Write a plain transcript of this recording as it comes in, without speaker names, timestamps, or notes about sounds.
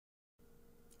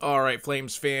All right,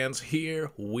 Flames fans, here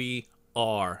we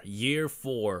are, year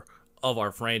 4 of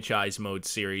our franchise mode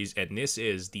series, and this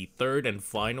is the third and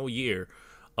final year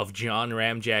of John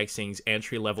Ramjack Singh's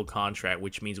entry-level contract,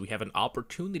 which means we have an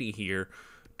opportunity here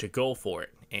to go for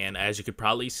it. And as you could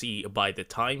probably see by the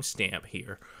timestamp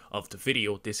here of the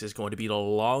video, this is going to be the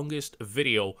longest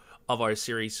video of our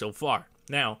series so far.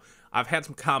 Now, I've had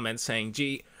some comments saying,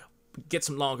 gee, get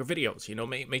some longer videos,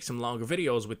 make some longer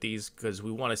videos with these because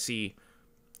we want to see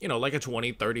like a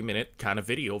 20-30 minute kind of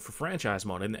video for franchise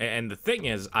mode. And the thing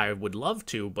is, I would love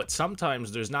to, but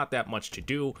sometimes there's not that much to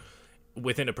do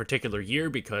within a particular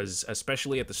year because,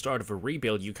 especially at the start of a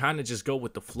rebuild, you kind of just go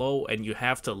with the flow and you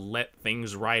have to let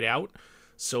things ride out.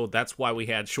 So that's why we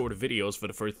had shorter videos for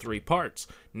the first 3 parts.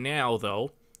 Now,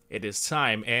 though, it is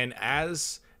time. And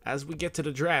as we get to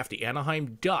the draft, the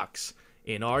Anaheim Ducks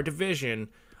in our division,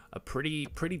 a pretty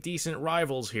decent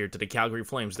rivals here to the Calgary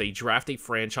Flames. They draft a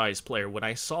franchise player. When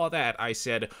I saw that, I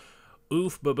said,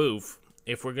 oof baboof.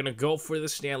 If we're going to go for the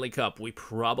Stanley Cup, we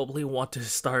probably want to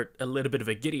start a little bit of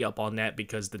a giddy up on that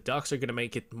because the Ducks are going to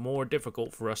make it more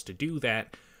difficult for us to do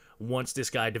that once this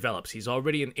guy develops. He's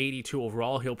already an 82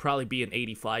 overall. He'll probably be an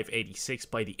 85, 86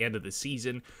 by the end of the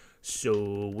season.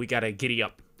 So we got to giddy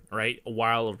up, right?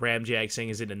 While Ramjack Singh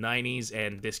is in the 90s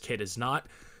and this kid is not.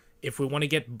 If we want to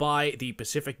get by the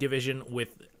Pacific Division with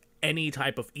any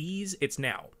type of ease, it's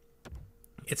now.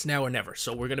 It's now or never.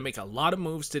 So we're going to make a lot of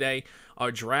moves today.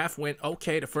 Our draft went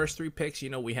okay. The first 3 picks,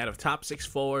 we had a top 6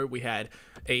 forward. We had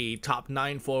a top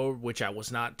 9 forward, which I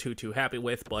was not too happy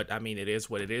with. But, I mean, it is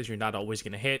what it is. You're not always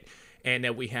going to hit. And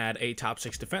then we had a top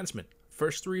 6 defenseman.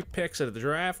 First 3 picks of the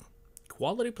draft,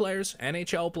 quality players,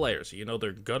 NHL players.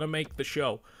 They're going to make the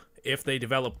show if they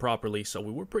develop properly, so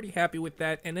we were pretty happy with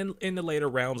that. And then in the later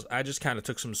rounds, I just kind of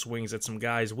took some swings at some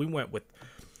guys. We went with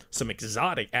some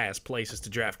exotic-ass places to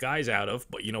draft guys out of,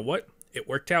 but you know what? It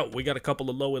worked out. We got a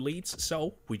couple of low elites,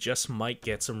 so we just might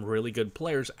get some really good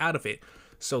players out of it.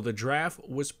 So the draft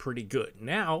was pretty good.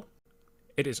 Now,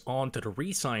 it is on to the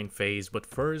re-sign phase, but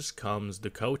first comes the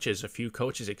coaches. A few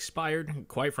coaches expired.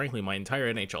 Quite frankly, my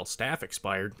entire NHL staff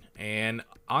expired. And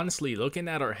honestly, looking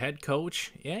at our head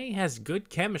coach, yeah, he has good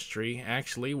chemistry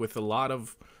actually with a lot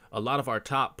of our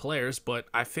top players. But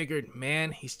I figured,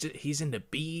 man, he's in the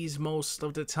B's most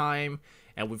of the time,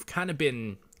 and we've kind of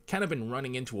been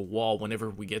running into a wall whenever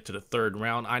we get to the 3rd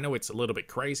round. I know it's a little bit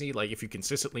crazy. Like if you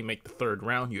consistently make the 3rd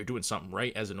round, you're doing something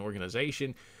right as an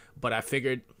organization. But I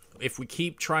figured, if we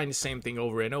keep trying the same thing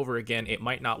over and over again, it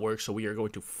might not work, so we are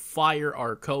going to fire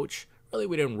our coach. Really,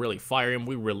 we didn't really fire him.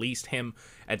 We released him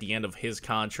at the end of his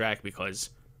contract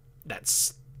because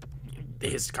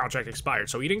his contract expired.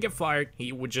 So he didn't get fired.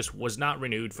 He was not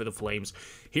renewed for the Flames.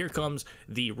 Here comes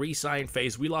the re-sign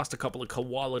phase. We lost a couple of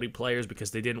quality players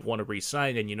because they didn't want to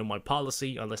re-sign, and my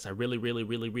policy, unless I really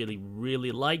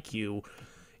like you,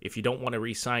 if you don't want to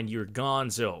re-sign, you're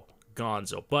gonzo.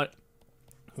 But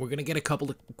we're going to get a couple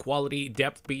of quality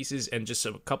depth pieces and just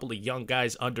a couple of young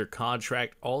guys under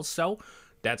contract also.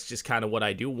 That's just kind of what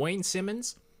I do. Wayne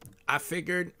Simmons, I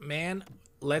figured, man,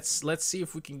 let's see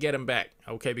if we can get him back,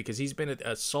 okay? Because he's been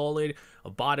a solid,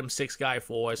 bottom 6 guy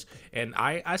for us, and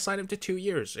I signed him to 2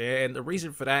 years. And the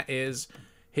reason for that is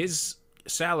his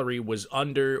salary was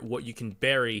under what you can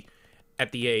bury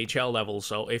at the AHL level.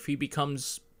 So if he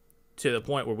becomes to the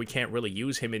point where we can't really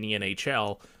use him in the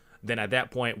NHL, then at that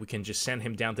point, we can just send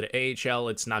him down to the AHL.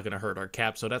 It's not going to hurt our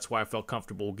cap, so that's why I felt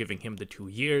comfortable giving him the 2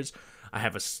 years. I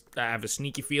have a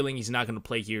sneaky feeling he's not going to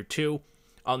play year 2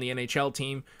 on the NHL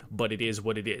team, but it is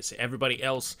what it is. Everybody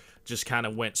else just kind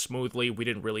of went smoothly. We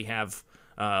didn't really have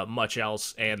much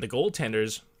else, and the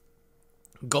goaltender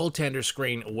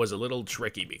screen was a little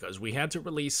tricky because we had to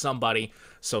release somebody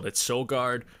so that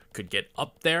Sogard could get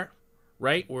up there,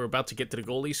 right? We're about to get to the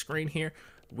goalie screen here.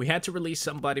 We had to release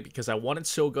somebody because I wanted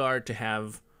Sogard to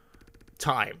have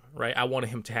time, right? I wanted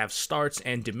him to have starts,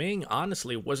 and Domingue,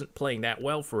 honestly, wasn't playing that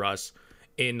well for us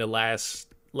in the last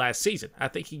season. I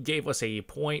think he gave us a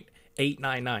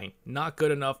 .899. Not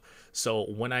good enough. So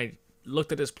when I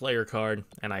looked at his player card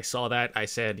and I saw that, I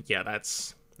said, yeah,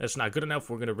 that's not good enough.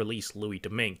 We're going to release Louis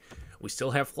Domingue. We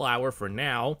still have Flower for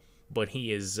now, but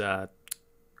he is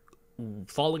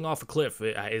falling off a cliff,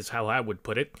 is how I would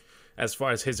put it, as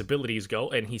far as his abilities go,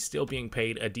 and he's still being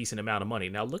paid a decent amount of money.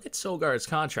 Now, look at Sogard's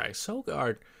contract.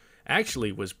 Sogard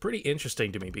actually was pretty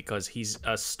interesting to me because he's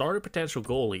a starter potential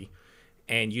goalie,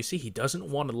 and you see he doesn't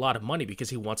want a lot of money because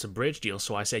he wants a bridge deal.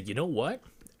 So I said, you know what?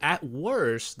 At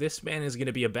worst, this man is going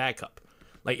to be a backup.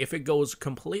 Like, if it goes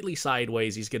completely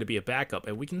sideways, he's going to be a backup,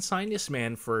 and we can sign this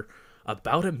man for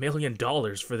about $1 million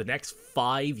for the next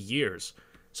 5 years.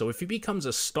 So if he becomes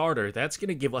a starter, that's going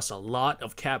to give us a lot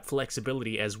of cap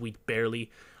flexibility, as we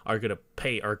barely are going to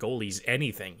pay our goalies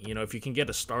anything. You know, if you can get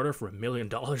a starter for $1 million,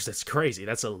 that's crazy.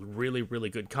 That's a really, really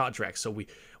good contract. So we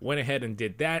went ahead and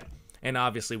did that. And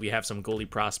obviously we have some goalie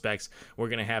prospects. We're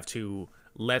going to have to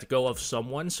let go of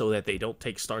someone so that they don't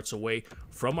take starts away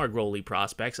from our goalie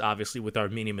prospects. Obviously with our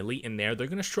medium elite in there, they're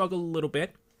going to struggle a little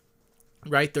bit,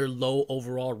 right? They're low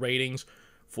overall ratings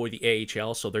for the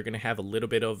AHL, so they're going to have a little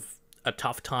bit of a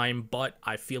tough time, but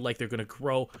I feel like they're going to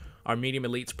grow. Our medium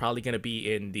elite's probably going to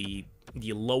be in the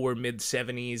lower mid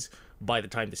 70s by the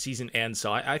time the season ends,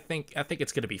 so I think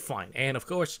it's going to be fine. And of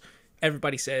course,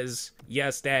 everybody says,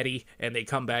 yes, daddy, and they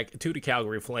come back to the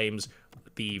Calgary Flames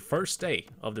the first day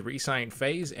of the re-sign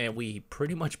phase, and we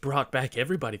pretty much brought back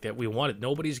everybody that we wanted.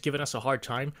 Nobody's given us a hard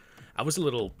time. I was a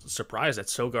little surprised at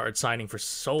Sogard signing for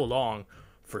so long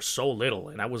for so little,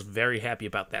 and I was very happy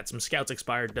about that. Some scouts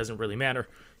expired, doesn't really matter.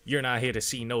 You're not here to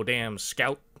see no damn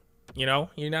scout, you know?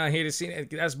 You're not here to see it.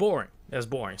 That's boring. That's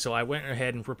boring. So I went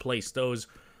ahead and replaced those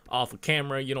off of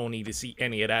camera. You don't need to see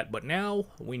any of that. But now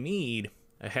we need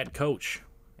a head coach.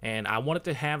 And I wanted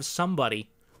to have somebody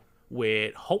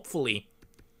with, hopefully,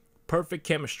 perfect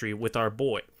chemistry with our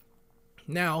boy.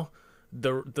 Now,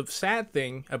 the sad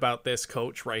thing about this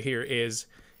coach right here is,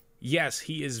 yes,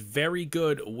 he is very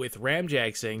good with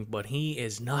Ramjak Singh, but he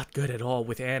is not good at all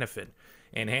with Hanifin.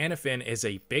 And Hanifin is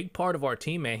a big part of our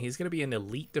team, man. He's going to be an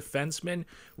elite defenseman.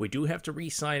 We do have to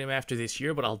re-sign him after this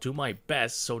year, but I'll do my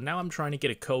best. So now I'm trying to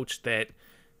get a coach that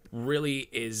really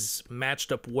is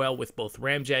matched up well with both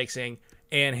Ramjak Singh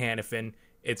and Hanifin.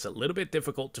 It's a little bit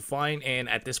difficult to find, and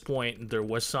at this point, there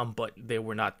was some, but they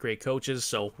were not great coaches.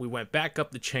 So we went back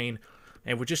up the chain,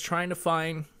 and we're just trying to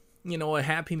find, you know, a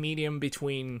happy medium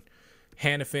between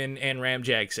Hanifin and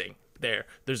Ramjak Singh.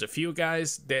 There's a few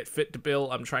guys that fit the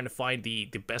bill. I'm trying to find the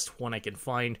best one I can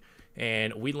find,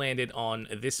 and we landed on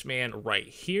this man right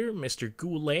here, Mr.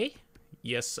 Goulet.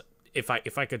 Yes, if I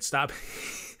could stop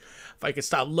if I could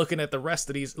stop looking at the rest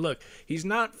of these. Look, he's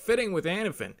not fitting with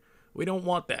Hanifin. We don't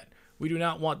want that. We do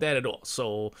not want that at all.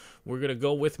 So we're going to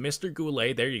go with Mr.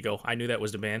 Goulet. There you go. I knew that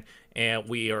was the man. And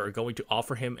we are going to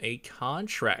offer him a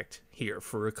contract here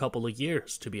for a couple of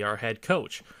years to be our head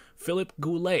coach. Philip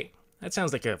Goulet. That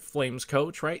sounds like a Flames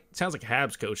coach, right? Sounds like a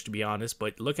Habs coach, to be honest.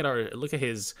 But look at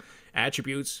his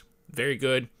attributes. Very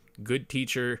good. Good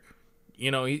teacher.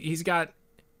 You know, he's got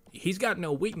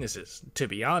no weaknesses, to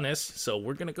be honest. So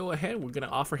we're going to go ahead. We're going to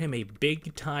offer him a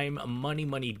big-time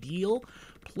money deal.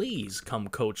 Please come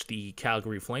coach the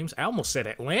Calgary Flames. I almost said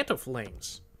Atlanta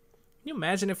Flames. Can you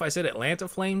imagine if I said Atlanta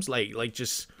Flames, like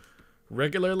just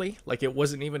regularly, like it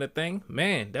wasn't even a thing?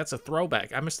 Man, that's a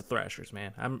throwback. I miss the Thrashers,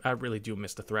 man. I really do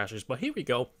miss the Thrashers. But here we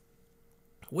go.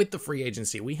 With the free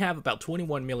agency, we have about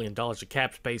 $21 million of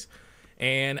cap space.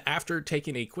 And after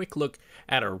taking a quick look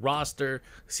at our roster,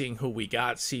 seeing who we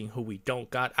got, seeing who we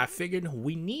don't got, I figured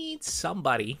we need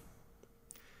somebody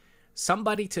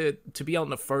to be on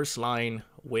the first line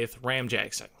with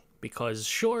Ramjak Singh. Because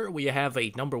sure, we have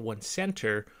a number one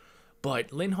center,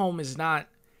 but Lindholm is not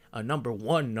a number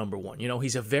one. You know,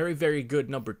 he's a very, very good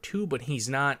number two, but he's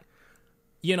not,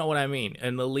 you know what I mean,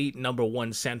 an elite number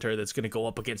one center that's going to go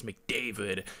up against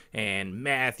McDavid and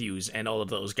Matthews and all of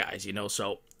those guys, you know.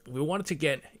 So we wanted to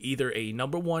get either a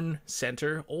number one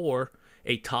center or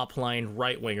a top line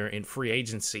right winger in free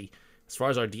agency. As far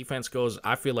as our defense goes,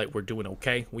 I feel like we're doing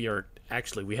okay. We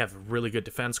have a really good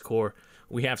defense core.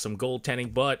 We have some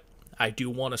goaltending, but I do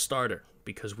want a starter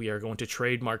because we are going to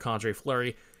trade Marc-Andre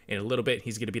Fleury in a little bit.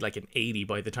 He's going to be like an 80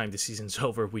 by the time the season's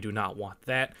over. We do not want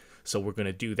that, so we're going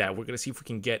to do that. We're going to see if we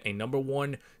can get a number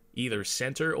one, either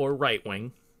center or right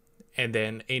wing, and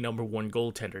then a number one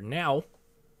goaltender. Now,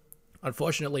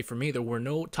 unfortunately for me, there were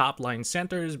no top-line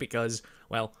centers because,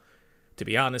 well, to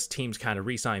be honest, teams kind of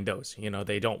re-signed those. You know,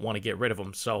 they don't want to get rid of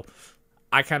them. So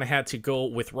I kind of had to go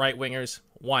with right wingers.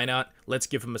 Why not? Let's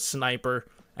give him a sniper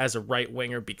as a right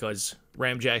winger because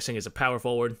Ramjak Singh is a power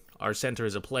forward. Our center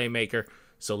is a playmaker.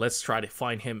 So let's try to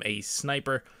find him a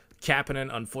sniper. Kapanen,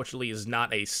 unfortunately, is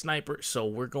not a sniper. So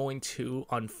we're going to,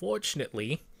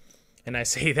 unfortunately, and I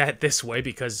say that this way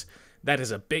because that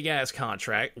is a big-ass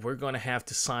contract, we're going to have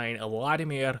to sign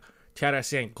Vladimir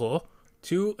Tarasenko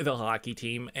to the hockey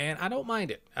team, and I don't mind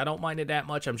it. I don't mind it that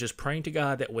much. I'm just praying to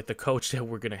God that with the coach that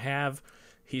we're going to have,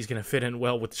 he's going to fit in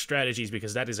well with the strategies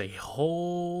because that is a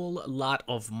whole lot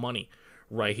of money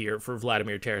right here for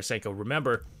Vladimir Tarasenko.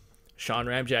 Remember, Sean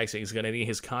Ramjak Singh is going to need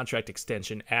his contract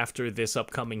extension after this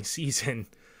upcoming season,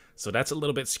 so that's a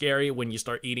little bit scary when you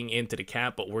start eating into the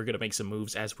cap, but we're going to make some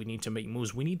moves as we need to make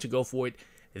moves. We need to go for it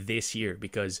this year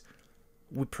because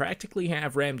we practically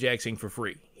have Ramjack for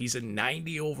free. He's a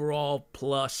 90 overall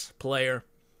plus player,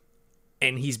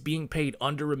 and he's being paid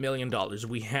under $1 million.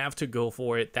 We have to go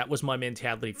for it. That was my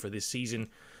mentality for this season,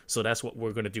 so that's what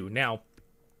we're going to do. Now,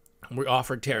 we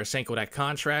offered Tarasenko that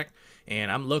contract,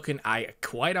 and I'm looking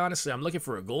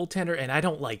for a goaltender, and I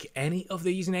don't like any of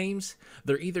these names.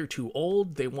 They're either too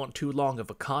old, they want too long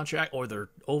of a contract, or their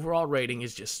overall rating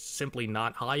is just simply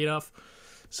not high enough.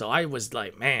 So I was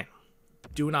like, man,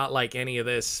 do not like any of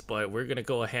this, but we're going to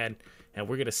go ahead and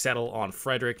we're going to settle on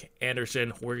Frederik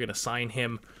Andersen. We're going to sign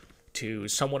him to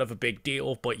somewhat of a big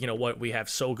deal, but you know what? We have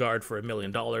Sogard for $1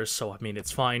 million, so I mean,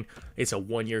 it's fine. It's a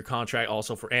 1-year contract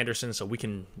also for Anderson, so we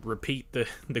can repeat the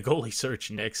goalie search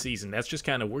next season. That's just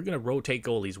kind of, we're going to rotate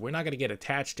goalies. We're not going to get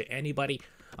attached to anybody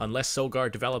unless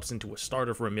Sogard develops into a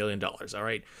starter for $1 million, all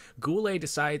right? Goulet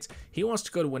decides he wants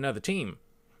to go to another team.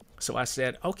 So I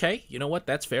said, okay, you know what?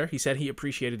 That's fair. He said he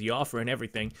appreciated the offer and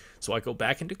everything. So I go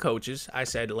back into coaches. I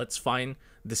said, let's find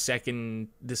the second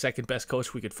best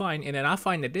coach we could find. And then I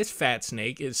find that this fat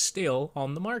snake is still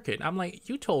on the market. I'm like,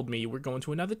 you told me you were going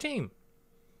to another team.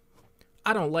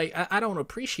 I don't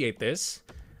appreciate this,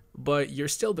 but you're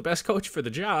still the best coach for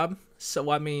the job. So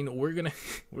I mean, we're gonna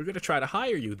try to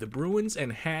hire you. The Bruins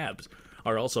and Habs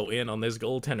are also in on this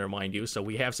goaltender, mind you. So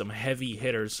we have some heavy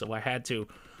hitters. So I had to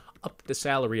up the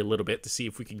salary a little bit to see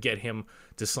if we could get him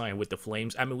to sign with the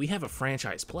Flames. I mean, we have a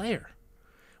franchise player.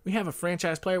 We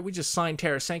just signed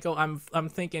Tarasenko. I'm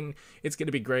thinking it's going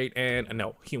to be great. And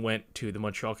no, he went to the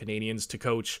Montreal Canadiens to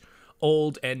coach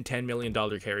old and $10 million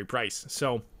carry price.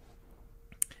 So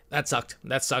that sucked.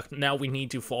 Now we need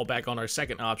to fall back on our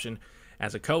second option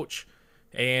as a coach.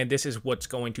 And this is what's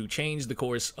going to change the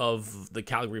course of the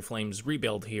Calgary Flames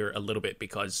rebuild here a little bit,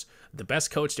 because the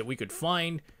best coach that we could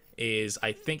find is,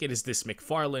 I think it is this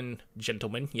McFarland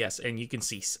gentleman. Yes, and you can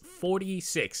see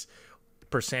 46%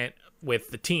 with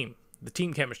the team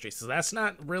chemistry. So that's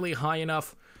not really high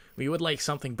enough. We would like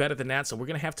something better than that. So we're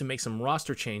going to have to make some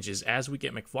roster changes as we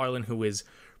get McFarland, who is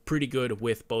pretty good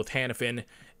with both Hanifin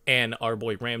and our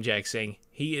boy Ramjack Singh.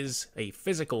 He is a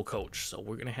physical coach. So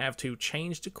we're going to have to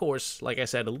change the course, like I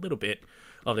said, a little bit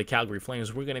of the Calgary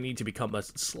Flames. We're going to need to become a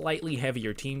slightly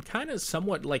heavier team, kind of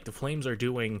somewhat like the Flames are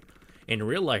doing in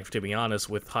real life, to be honest,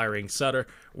 with hiring Sutter.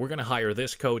 We're going to hire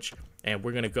this coach, and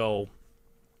we're going to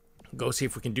go see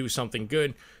if we can do something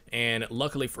good. And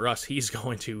luckily for us, he's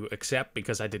going to accept,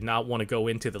 because I did not want to go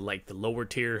into the lower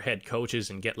tier head coaches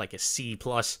and get like a C+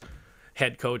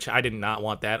 head coach. I did not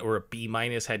want that, or a B-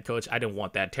 head coach. I didn't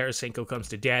want that. Tarasenko comes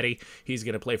to daddy. He's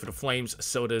going to play for the Flames.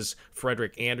 So does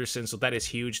Frederik Andersen. So that is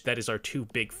huge. That is our two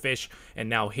big fish. And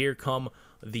now here come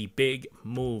the big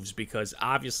moves, because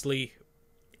obviously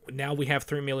now we have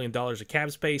 $3 million of cap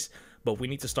space, but we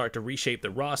need to start to reshape the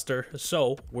roster.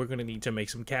 So we're going to need to make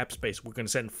some cap space. We're going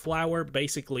to send Flower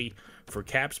basically for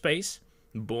cap space.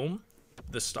 Boom.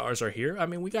 The stars are here. I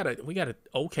mean, we got an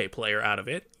okay player out of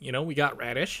it. You know, we got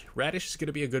Radish. Radish is going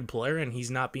to be a good player, and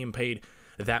he's not being paid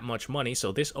that much money.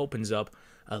 So this opens up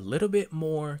a little bit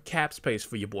more cap space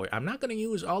for your boy. I'm not going to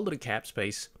use all of the cap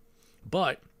space,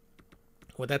 but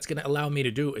what that's going to allow me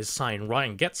to do is sign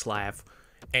Ryan Getzlaf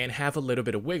and have a little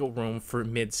bit of wiggle room for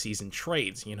mid-season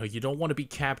trades. You know, you don't want to be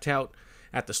capped out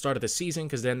at the start of the season,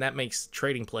 because then that makes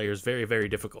trading players very, very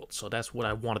difficult. So that's what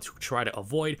I wanted to try to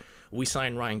avoid. We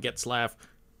signed Ryan Getzlaf.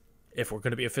 If we're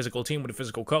going to be a physical team with a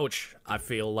physical coach, I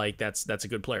feel like that's a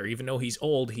good player. Even though he's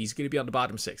old, he's going to be on the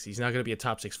bottom six. He's not going to be a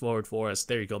top six forward for us.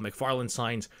 There you go. McFarland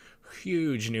signs.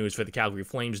 Huge news for the Calgary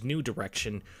Flames. New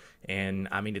direction. And,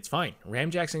 I mean, it's fine.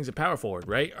 Ramjack Singh's a power forward,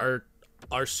 right? Our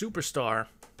superstar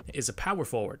is a power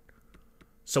forward.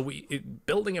 So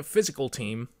building a physical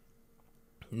team,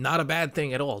 not a bad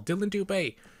thing at all. Dylan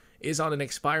Dubé is on an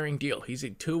expiring deal. He's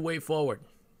a two-way forward.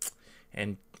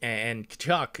 And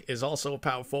Kachuk is also a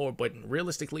power forward, but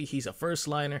realistically, he's a first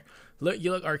liner. Look,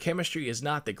 our chemistry is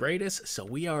not the greatest, so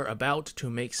we are about to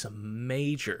make some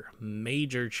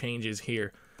major changes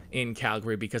here in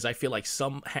Calgary, because I feel like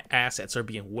some assets are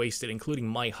being wasted, including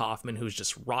Mike Hoffman, who's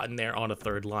just rotten there on a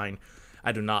third line.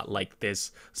 I do not like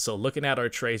this. So looking at our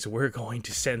trades, we're going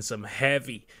to send some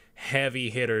heavy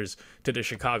hitters to the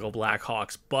Chicago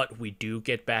Blackhawks, but we do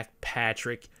get back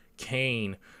Patrick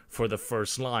Kane for the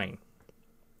first line.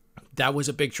 That was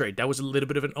a big trade. That was a little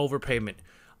bit of an overpayment.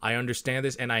 I understand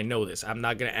this, and I know this. I'm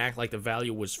not going to act like the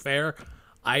value was fair.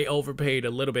 I overpaid a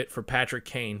little bit for Patrick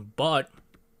Kane, but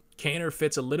Kaner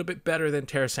fits a little bit better than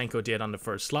Tarasenko did on the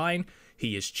first line.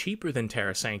 He is cheaper than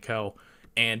Tarasenko.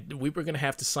 And we were going to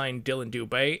have to sign Dylan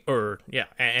Dubé,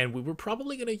 and we were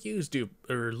probably going to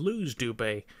lose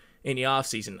Dubé in the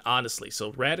offseason, honestly.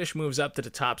 So Radish moves up to the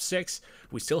top 6.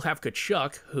 We still have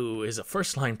Kachuk, who is a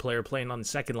first-line player playing on the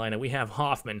second line, and we have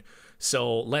Hoffman.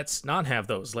 So let's not have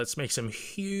those. Let's make some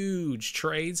huge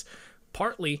trades,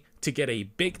 partly to get a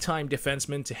big-time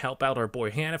defenseman to help out our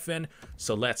boy Hannafin.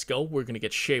 So let's go. We're going to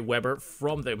get Shea Weber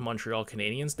from the Montreal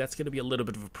Canadiens. That's going to be a little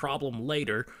bit of a problem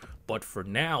later. But for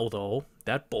now, though,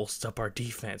 that bolsters up our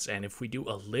defense. And if we do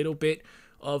a little bit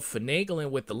of finagling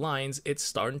with the lines, it's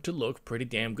starting to look pretty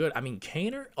damn good. I mean,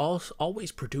 Kaner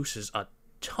always produces a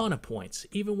ton of points,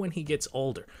 even when he gets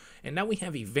older. And now we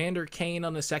have Evander Kane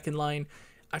on the second line.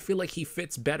 I feel like he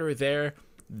fits better there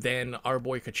than our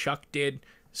boy Kachuk did.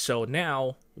 So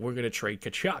now we're going to trade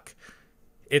Kachuk.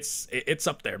 It's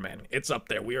up there, man. It's up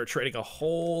there. We are trading a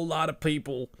whole lot of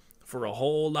people for a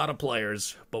whole lot of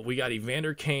players, but we got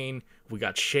Evander Kane, we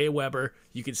got Shea Weber.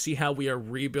 You can see how we are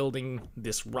rebuilding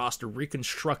this roster,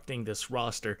 reconstructing this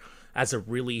roster as a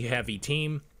really heavy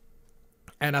team,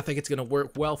 and I think it's going to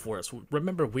work well for us.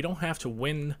 Remember, we don't have to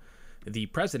win the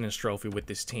President's Trophy with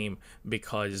this team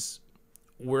because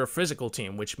we're a physical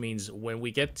team, which means when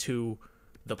we get to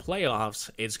the playoffs,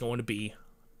 it's going to be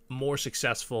more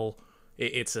successful.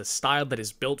 It's a style that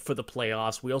is built for the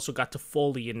playoffs. We also got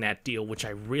Toffoli in that deal, which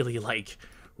I really like.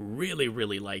 Really,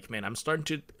 really like, man. I'm starting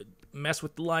to mess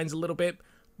with the lines a little bit,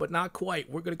 but not quite.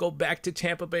 We're going to go back to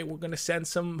Tampa Bay. We're going to send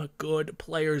some good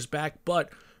players back, but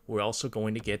we're also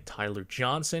going to get Tyler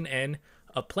Johnson and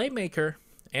a playmaker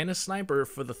and a sniper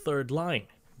for the third line.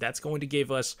 That's going to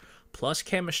give us plus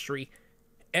chemistry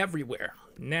everywhere.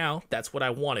 Now, that's what I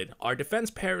wanted. Our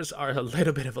defense pairs are a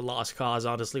little bit of a lost cause,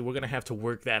 honestly. We're going to have to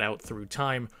work that out through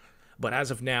time. But as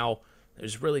of now,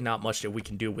 there's really not much that we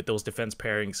can do with those defense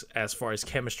pairings as far as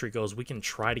chemistry goes. We can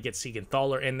try to get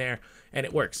Siegenthaler in there, and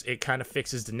it works. It kind of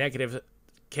fixes the negative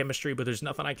chemistry, but there's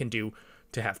nothing I can do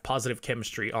to have positive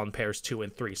chemistry on pairs 2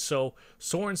 and 3. So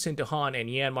Sorensen, DeHaan, and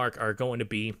Janmark are going to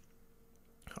be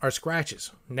our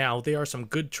scratches. Now, there are some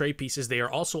good trade pieces. They are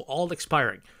also all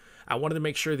expiring. I wanted to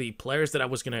make sure the players that I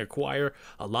was going to acquire,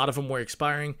 a lot of them were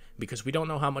expiring because we don't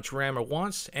know how much Rammer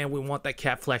wants, and we want that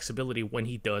cap flexibility when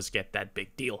he does get that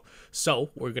big deal.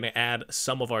 So we're going to add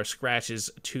some of our scratches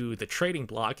to the trading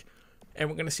block, and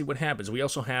we're going to see what happens. We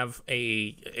also have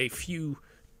a few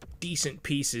decent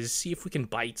pieces, see if we can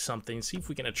bite something, see if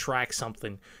we can attract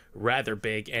something rather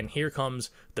big. And here comes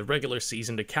the regular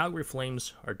season. The Calgary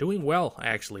Flames are doing well,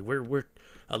 actually. We're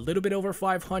a little bit over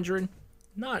 500.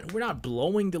 We're not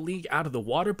blowing the league out of the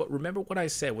water, but remember what I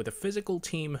said. With a physical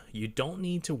team, you don't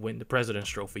need to win the President's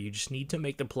Trophy. You just need to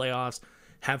make the playoffs,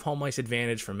 have home ice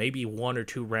advantage for maybe 1 or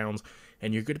 2 rounds,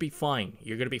 and you're going to be fine.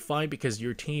 You're going to be fine because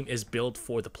your team is built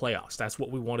for the playoffs. That's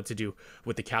what we wanted to do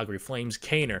with the Calgary Flames.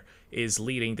 Kaner is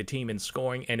leading the team in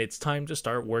scoring, and it's time to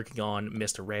start working on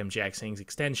Mr. Ramjack Singh's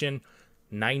extension.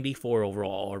 94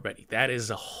 overall already. That is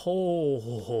a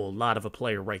whole lot of a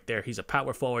player right there. He's a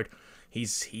power forward.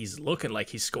 He's looking like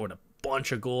he's scoring a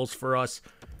bunch of goals for us.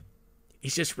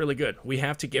 He's just really good. We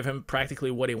have to give him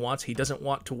practically what he wants. He doesn't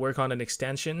want to work on an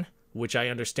extension, which I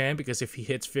understand, because if he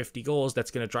hits 50 goals,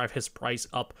 that's going to drive his price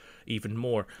up even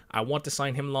more. I want to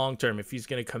sign him long-term. If he's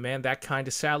going to command that kind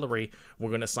of salary, we're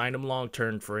going to sign him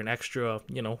long-term for an extra,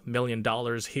 $1 million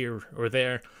here or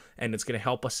there, and it's going to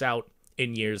help us out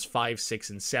in years 5, 6,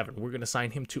 and 7. We're going to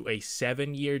sign him to a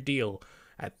 7-year deal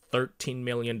at $13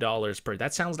 million per.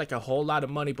 That sounds like a whole lot of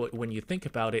money, but when you think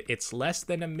about it, it's less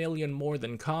than $1 million more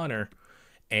than Connor,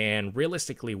 and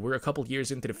realistically, we're a couple years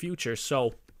into the future,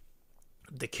 so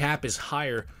the cap is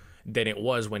higher than it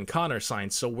was when Connor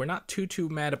signed, so we're not too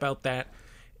mad about that.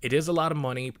 It is a lot of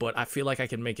money, but I feel like I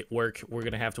can make it work. We're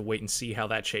going to have to wait and see how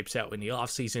that shapes out in the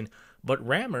offseason. But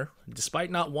Rammer,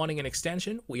 despite not wanting an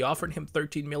extension, we offered him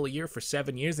 $13 million a year for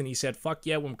 7 years, and he said, fuck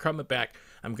yeah, when I'm coming back,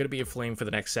 I'm going to be a Flame for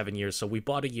the next 7 years. So we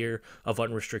bought a year of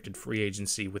unrestricted free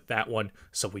agency with that one,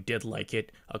 so we did like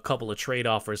it. A couple of trade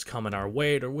offers coming our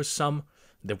way. There was some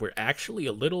that were actually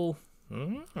a little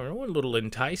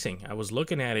enticing. I was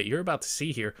looking at it. You're about to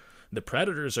see here. The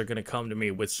Predators are going to come to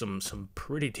me with some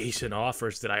pretty decent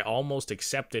offers that I almost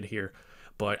accepted here.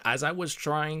 But as I was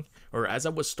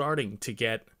starting to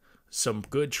get some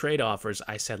good trade offers,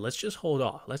 I said, let's just hold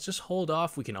off. Let's just hold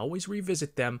off. We can always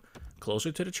revisit them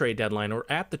closer to the trade deadline or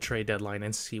at the trade deadline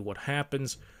and see what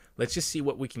happens. Let's just see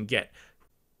what we can get.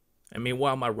 I mean,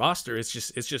 while my roster is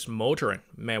just motoring.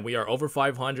 Man, we are over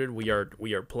 500. We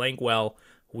are playing well.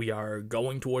 We are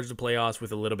going towards the playoffs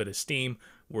with a little bit of steam.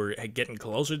 We're getting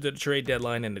closer to the trade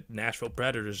deadline, and the Nashville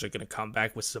Predators are going to come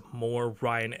back with some more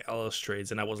Ryan Ellis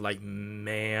trades. And I was like,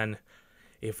 man,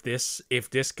 if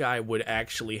this guy would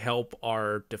actually help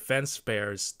our defense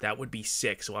pairs, that would be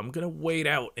sick. So I'm going to wait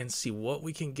out and see what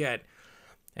we can get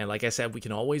And like I said, we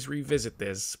can always revisit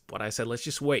this, but I said, let's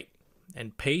just wait.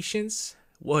 And patience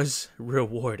was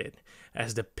rewarded.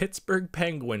 As the Pittsburgh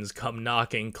Penguins come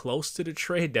knocking close to the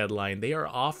trade deadline, they are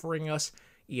offering us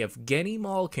Evgeny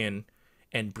Malkin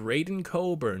and Braden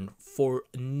Coburn for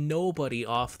nobody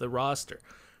off the roster.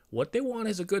 What they want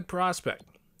is a good prospect.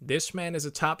 This man is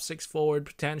a top 6 forward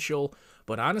potential,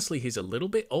 but honestly, he's a little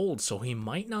bit old, so he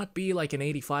might not be like an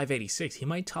 85, 86. He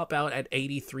might top out at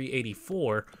 83,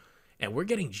 84, and we're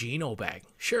getting Gino back.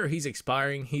 Sure, he's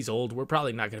expiring, he's old, we're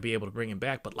probably not going to be able to bring him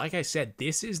back, but like I said,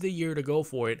 this is the year to go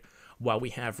for it while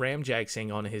we have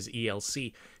Ramjack on his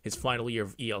ELC, his final year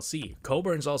of ELC.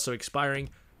 Coburn's also expiring.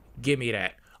 Give me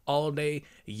that. All day,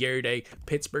 year day,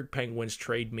 Pittsburgh Penguins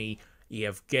trade me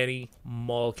Evgeny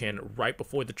Malkin right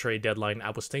before the trade deadline.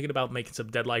 I was thinking about making some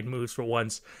deadline moves for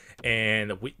once,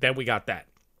 and then we got that.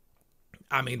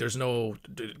 I mean, there's no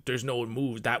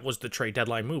move. That was the trade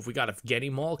deadline move. We got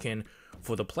Evgeny Malkin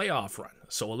for the playoff run.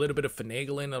 So a little bit of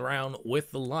finagling around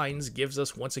with the lines gives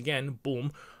us, once again,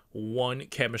 boom, one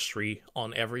chemistry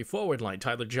on every forward line.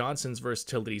 Tyler Johnson's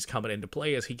versatility is coming into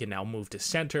play as he can now move to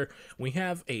center. We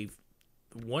have a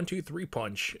 1-2-3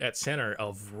 punch at center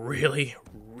of really,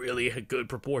 really good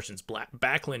proportions.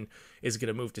 Backlund is going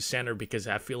to move to center because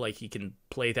I feel like he can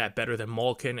play that better than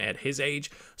Malkin at his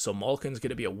age. So Malkin's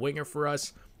going to be a winger for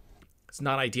us. It's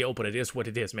not ideal, but it is what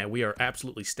it is, man. We are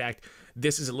absolutely stacked.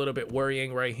 This is a little bit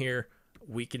worrying right here.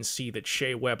 We can see that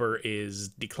Shea Weber is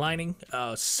declining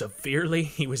severely.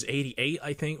 He was 88,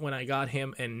 I think, when I got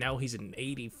him, and now he's an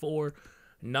 84.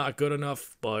 Not good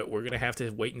enough, but we're going to have to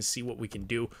wait and see what we can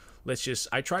do.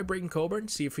 I tried Braden Coburn,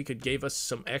 see if he could give us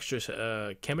some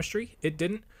extra chemistry. It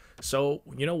didn't. So,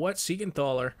 you know what?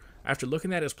 Siegenthaler, after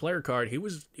looking at his player card, he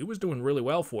was doing really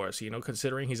well for us,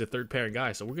 considering he's a third pairing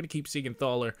guy. So we're going to keep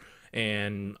Siegenthaler,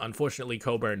 and unfortunately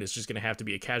Coburn is just going to have to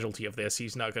be a casualty of this.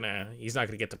 He's not going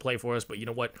to get to play for us, but you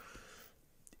know what?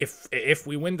 If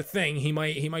we win the thing, he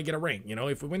might get a ring.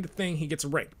 If we win the thing, he gets a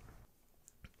ring.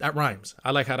 That rhymes.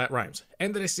 I like how that rhymes.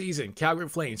 End of the season, Calgary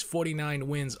Flames, 49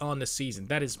 wins on the season.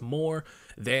 That is more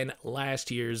than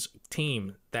last year's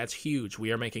team. That's huge.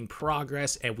 We are making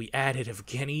progress, and we added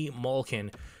Evgeny Malkin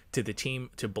to the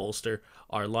team to bolster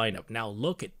our lineup. Now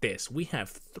look at this. We have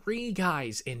 3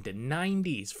 guys in the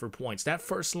 90s for points. That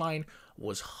first line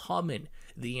was humming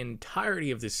the entirety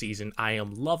of the season. I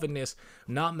am loving this.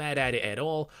 Not mad at it at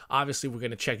all. Obviously, we're going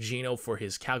to check Gino for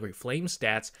his Calgary Flames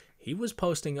stats. He was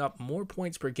posting up more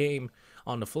points per game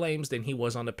on the Flames than he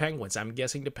was on the Penguins. I'm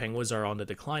guessing the Penguins are on the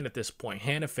decline at this point.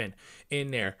 Hanifin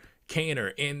in there.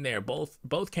 Kaner in there.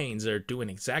 Both Canes are doing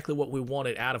exactly what we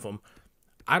wanted out of them.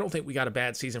 I don't think we got a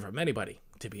bad season from anybody,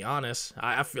 to be honest.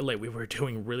 I feel like we were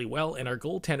doing really well, and our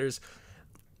goaltenders,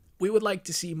 we would like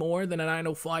to see more than a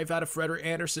 905 out of Frederik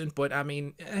Andersen, but I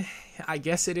mean, I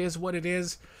guess it is what it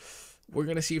is. We're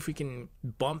going to see if we can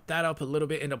bump that up a little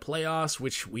bit in the playoffs,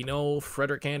 which we know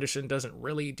Frederik Andersen doesn't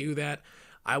really do that.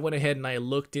 I went ahead and I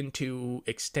looked into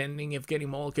extending Evgeny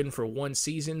Malkin for 1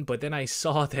 season, but then I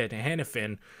saw that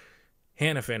Hanifin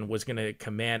was going to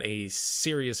command a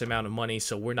serious amount of money,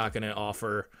 so we're not going to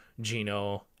offer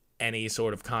Gino any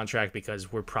sort of contract because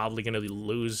we're probably going to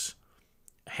lose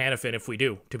Hanifin if we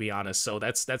do, to be honest. So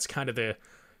that's kind of the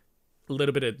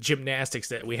little bit of gymnastics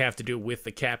that we have to do with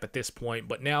the cap at this point.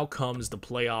 But now comes the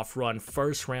playoff run,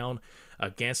 first round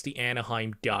against the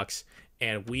Anaheim Ducks,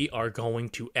 and we are going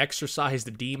to exercise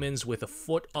the demons with a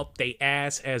foot up they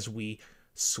ass as we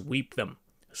sweep them.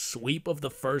 Sweep of the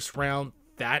first round.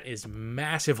 That is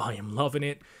massive. I am loving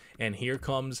it. And here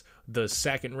comes the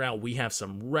second round. We have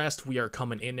some rest. We are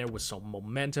coming in there with some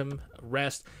momentum,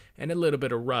 rest, and a little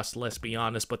bit of rust, let's be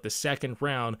honest. But the second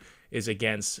round is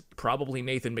against probably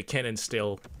Nathan McKinnon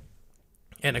still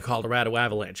and the Colorado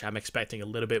Avalanche. I'm expecting a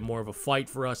little bit more of a fight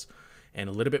for us and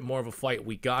a little bit more of a fight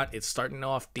we got. It's starting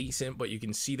off decent, but you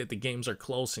can see that the games are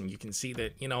close, and you can see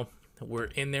that, we're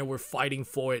in there. We're fighting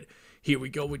for it. Here we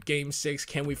go with Game 6.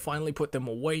 Can we finally put them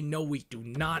away? No, we do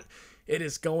not. It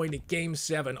is going to Game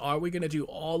 7. Are we going to do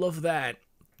all of that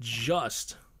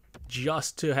just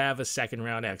to have a second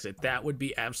round exit? That would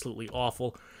be absolutely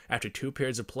awful. After 2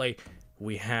 periods of play,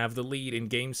 we have the lead in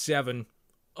Game 7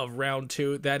 of round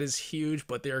 2. That is huge,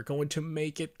 but they're going to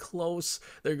make it close.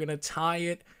 They're going to tie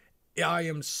it. I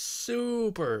am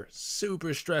super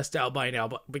stressed out by now,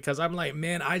 but because I'm like,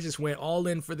 man, I just went all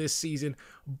in for this season.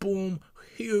 Boom,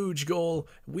 huge goal.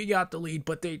 We got the lead,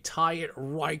 but they tie it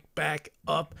right back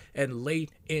up. And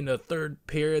late in the third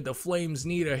period, the Flames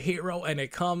need a hero, and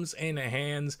it comes in the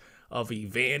hands of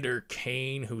Evander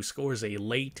Kane, who scores a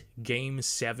late Game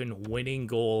 7 winning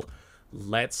goal.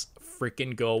 Let's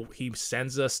freaking go. He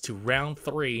sends us to round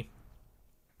 3,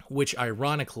 which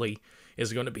ironically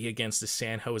is going to be against the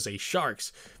San Jose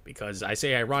Sharks. Because I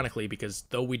say ironically, because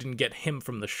though we didn't get him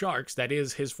from the Sharks, that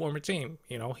is his former team.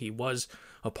 You know, he was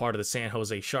a part of the San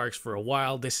Jose Sharks for a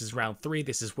while. This is round 3.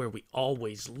 This is where we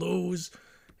always lose.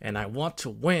 And I want to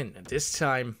win. This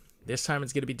time it's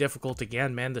going to be difficult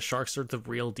again, man. The Sharks are the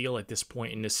real deal at this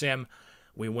point in the sim.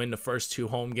 We win the first 2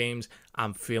 home games.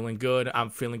 I'm feeling good. I'm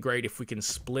feeling great. If we can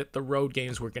split the road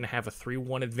games, we're going to have a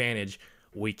 3-1 advantage.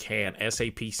 We can.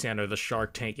 SAP Center, the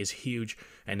Shark Tank is huge,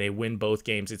 and they win both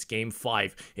games. It's Game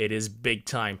 5. It is big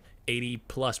time.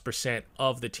 80+%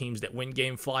 of the teams that win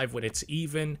Game 5 when it's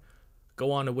even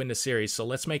go on to win the series. So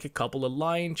let's make a couple of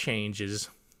line changes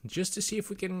just to see if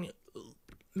we can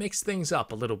mix things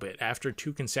up a little bit. After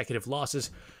 2 consecutive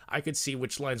losses, I could see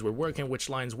which lines were working, which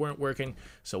lines weren't working.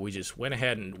 So we just went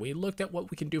ahead and we looked at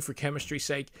what we can do for chemistry's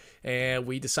sake, and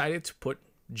we decided to put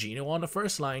Gino on the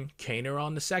first line, Kaner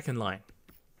on the second line.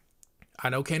 I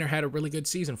know Kaner had a really good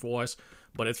season for us,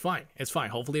 but it's fine. It's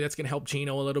fine. Hopefully that's going to help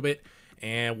Gino a little bit,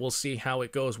 and we'll see how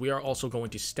it goes. We are also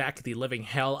going to stack the living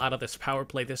hell out of this power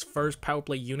play. This first power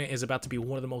play unit is about to be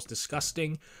one of the most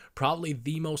disgusting, probably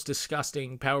the most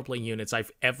disgusting power play units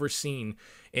I've ever seen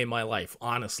in my life,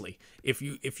 honestly. If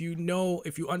you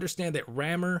understand that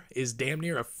Rammer is damn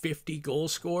near a 50 goal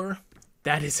scorer,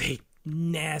 that is a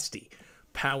nasty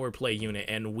power play unit,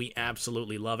 and we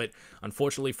absolutely love it.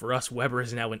 Unfortunately for us, Weber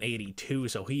is now an 82,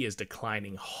 so he is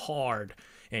declining hard,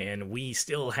 and we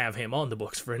still have him on the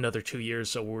books for another 2 years.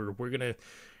 So we're gonna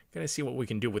see what we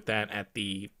can do with that at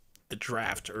the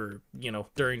draft, or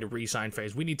during the re-sign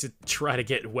phase. We need to try to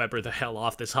get Weber the hell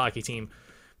off this hockey team,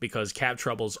 because cap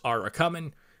troubles are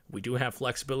a-coming. We do have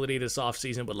flexibility this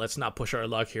offseason, but let's not push our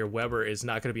luck here. Weber is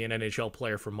not going to be an NHL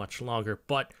player for much longer.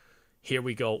 But here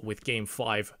we go with Game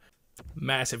 5.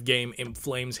 Massive game in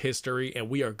Flames history, and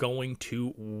we are going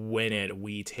to win it.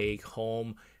 We take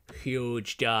home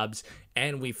huge jobs,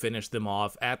 and we finish them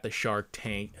off at the Shark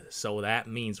Tank. So that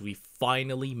means we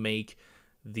finally make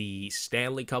the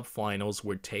Stanley Cup Finals.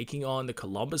 We're taking on the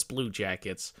Columbus Blue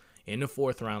Jackets in the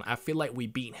 4th round. I feel like we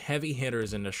beat heavy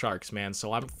hitters in the Sharks, man,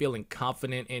 so I'm feeling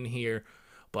confident in here,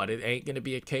 but it ain't going to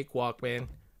be a cakewalk, man.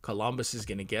 Columbus is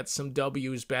going to get some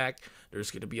W's back. There's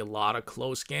going to be a lot of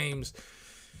close games.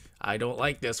 I don't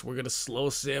like this. We're going to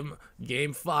slow sim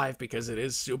Game 5 because it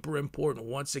is super important.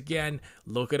 Once again,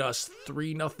 look at us.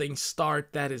 3-0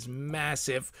 start. That is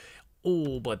massive.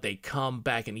 Oh, but they come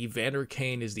back, and Evander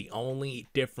Kane is the only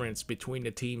difference between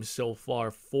the teams so far.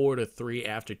 4-3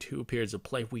 after 2 periods of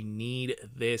play. We need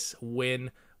this win,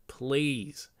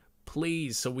 please.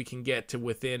 Please, so we can get to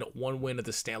within 1 win of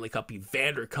the Stanley Cup.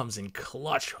 Evander comes in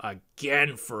clutch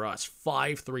again for us.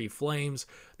 5-3 Flames.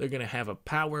 They're going to have a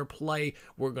power play.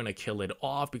 We're going to kill it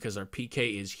off because our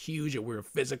PK is huge and we're a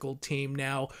physical team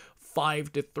now.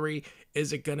 5-3.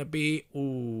 Is it going to be?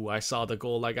 Ooh, I saw the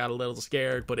goal. I got a little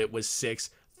scared, but it was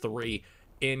 6-3.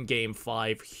 In Game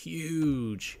 5.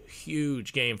 Huge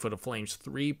game for the Flames.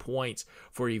 3 points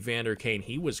for Evander Kane.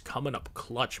 He was coming up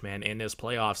clutch, man, in this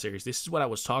playoff series. This is what I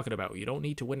was talking about. You don't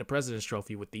need to win the President's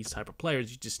Trophy with these type of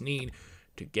players. You just need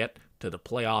to get to the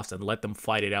playoffs and let them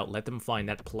fight it out. Let them find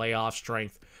that playoff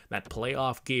strength, that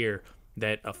playoff gear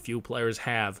that a few players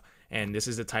have. And this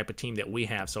is the type of team that we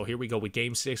have. So here we go with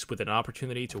Game 6 with an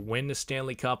opportunity to win the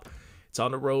Stanley Cup. It's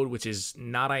on the road, which is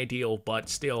not ideal, but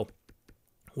still,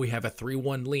 we have a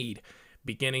 3-1 lead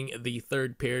beginning the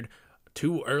 3rd period.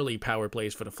 2 early power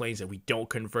plays for the Flames that we don't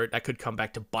convert. That could come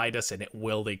back to bite us, and it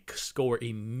will. They score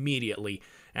immediately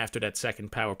after that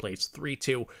 2nd power play. It's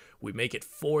 3-2. We make it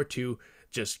 4-2.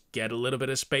 Just get a little bit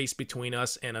of space between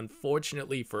us, and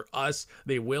unfortunately for us,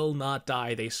 they will not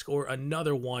die. They score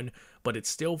another one, but it's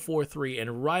still 4-3,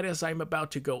 and right as I'm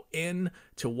about to go in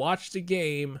to watch the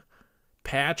game,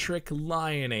 Patrick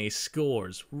Laine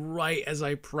scores right as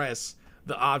I press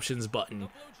the options button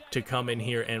to come in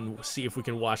here and see if we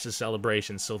can watch the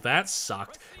celebration. So that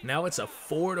sucked. Now it's a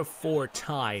 4-4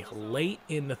 tie late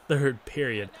in the 3rd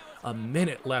period. A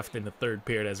minute left in the 3rd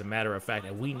period, as a matter of fact,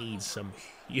 and we need some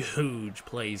huge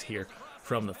plays here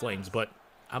from the Flames. But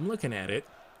I'm looking at it,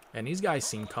 and these guys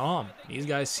seem calm. These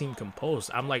guys seem composed.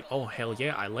 I'm like, oh, hell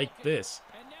yeah, I like this.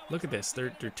 Look at this.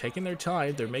 They're taking their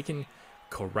time. They're making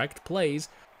correct plays.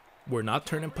 We're not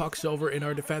turning pucks over in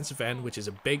our defensive end, which is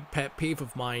a big pet peeve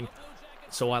of mine.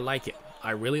 So I like it.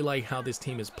 I really like how this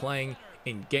team is playing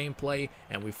in gameplay,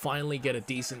 and we finally get a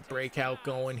decent breakout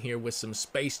going here with some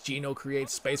space. Gino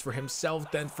creates space for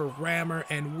himself, then for Rammer,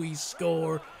 and we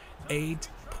score.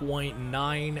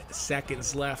 8.9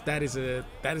 seconds left. That is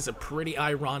a pretty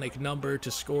ironic number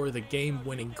to score the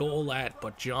game-winning goal at,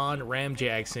 but John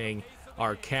Ramjack,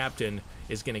 our captain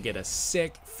is going to get a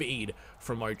sick feed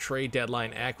from our trade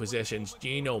deadline acquisitions.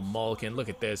 Geno Malkin, look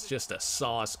at this, just a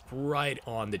sauce right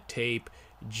on the tape.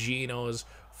 Geno's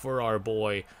for our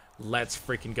boy. Let's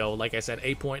freaking go. Like I said,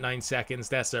 8.9 seconds.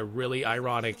 That's a really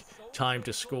ironic time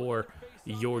to score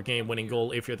your game-winning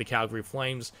goal if you're the Calgary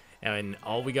Flames. And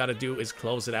all we got to do is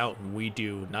close it out, and we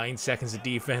do. 9 seconds of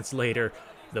defense later,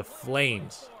 the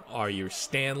Flames are your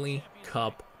Stanley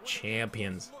Cup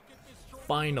champions.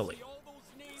 Finally.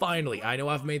 Finally, I know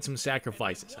I've made some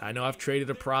sacrifices. I know I've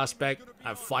traded a prospect.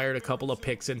 I've fired a couple of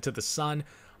picks into the sun,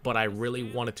 but I really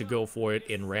wanted to go for it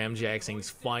in Ram Jackson's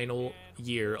final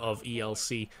year of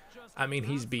ELC. I mean,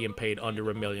 he's being paid under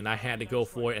 $1 million. I had to go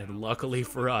for it, and luckily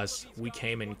for us, we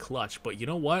came in clutch. But you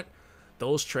know what?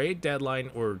 Those trade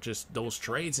deadline, or just those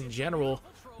trades in general,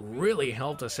 really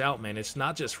helped us out, man. It's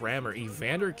not just Rammer.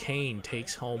 Evander Kane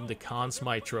takes home the Conn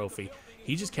Smythe Trophy.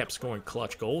 He just kept scoring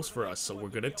clutch goals for us, so we're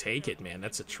going to take it, man.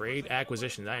 That's a trade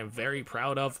acquisition that I am very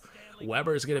proud of.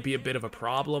 Weber is going to be a bit of a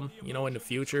problem, you know, in the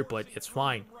future, but it's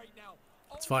fine.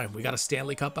 It's fine. We got a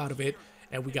Stanley Cup out of it,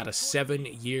 and we got a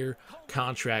 7-year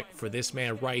contract for this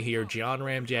man right here, John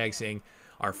Ram Jackson,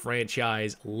 our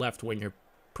franchise left winger,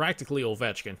 practically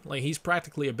Ovechkin. Like, he's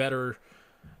practically a better,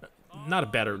 not a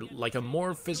better, like a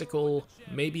more physical,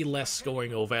 maybe less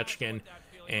scoring Ovechkin.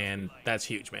 And that's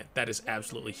huge, man. That is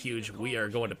absolutely huge. We are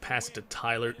going to pass it to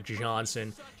Tyler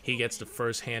Johnson. He gets the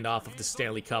first handoff of the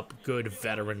Stanley Cup. Good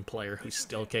veteran player who's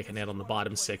still kicking it on the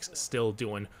bottom six, still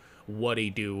doing what he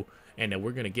do. And then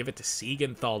we're going to give it to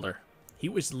Siegenthaler. He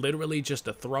was literally just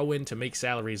a throw-in to make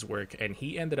salaries work, and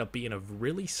he ended up being a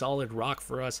really solid rock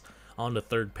for us on the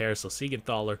third pair. So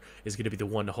Siegenthaler is going to be the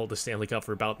one to hold the Stanley Cup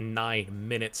for about 9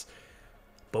 minutes.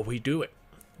 But we do it.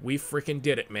 We freaking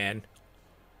did it, man.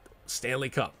 Stanley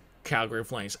Cup, Calgary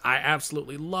Flames. I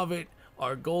absolutely love it.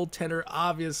 Our goaltender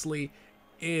obviously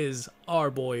is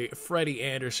our boy Freddie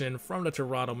Anderson from the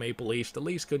Toronto Maple Leafs. The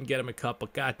Leafs couldn't get him a cup,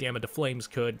 but goddammit, the Flames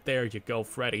could. There you go,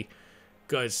 Freddie.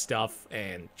 Good stuff.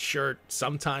 And sure,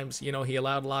 sometimes, you know, he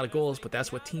allowed a lot of goals, but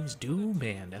that's what teams do,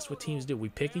 man. That's what teams do. We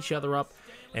pick each other up,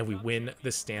 and we win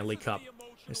the Stanley Cup.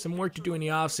 There's some work to do in the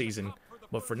offseason,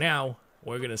 but for now,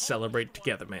 we're going to celebrate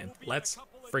together, man. Let's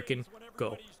freaking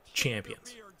go,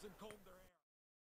 champions.